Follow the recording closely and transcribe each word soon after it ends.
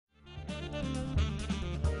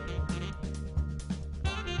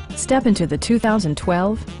Step into the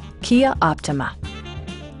 2012 Kia Optima.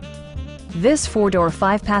 This four-door,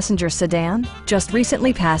 five-passenger sedan just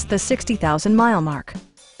recently passed the 60,000-mile mark.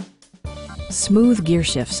 Smooth gear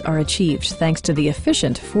shifts are achieved thanks to the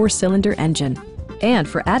efficient four-cylinder engine. And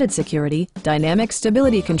for added security, dynamic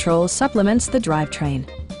stability control supplements the drivetrain.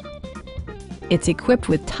 It's equipped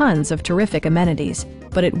with tons of terrific amenities,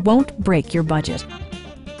 but it won't break your budget,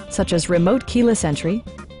 such as remote keyless entry,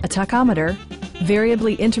 a tachometer,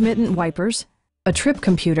 variably intermittent wipers, a trip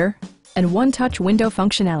computer, and one-touch window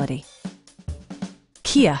functionality.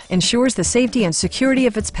 Kia ensures the safety and security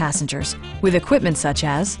of its passengers with equipment such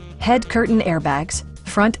as head curtain airbags,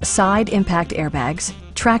 front side impact airbags,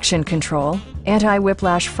 traction control,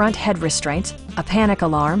 anti-whiplash front head restraints, a panic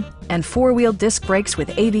alarm, and four-wheel disc brakes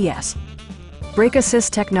with ABS. Brake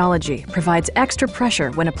Assist technology provides extra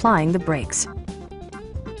pressure when applying the brakes.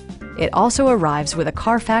 It also arrives with a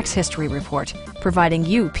Carfax history report, providing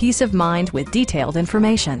you peace of mind with detailed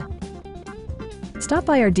information. Stop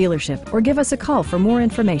by our dealership or give us a call for more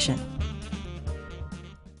information.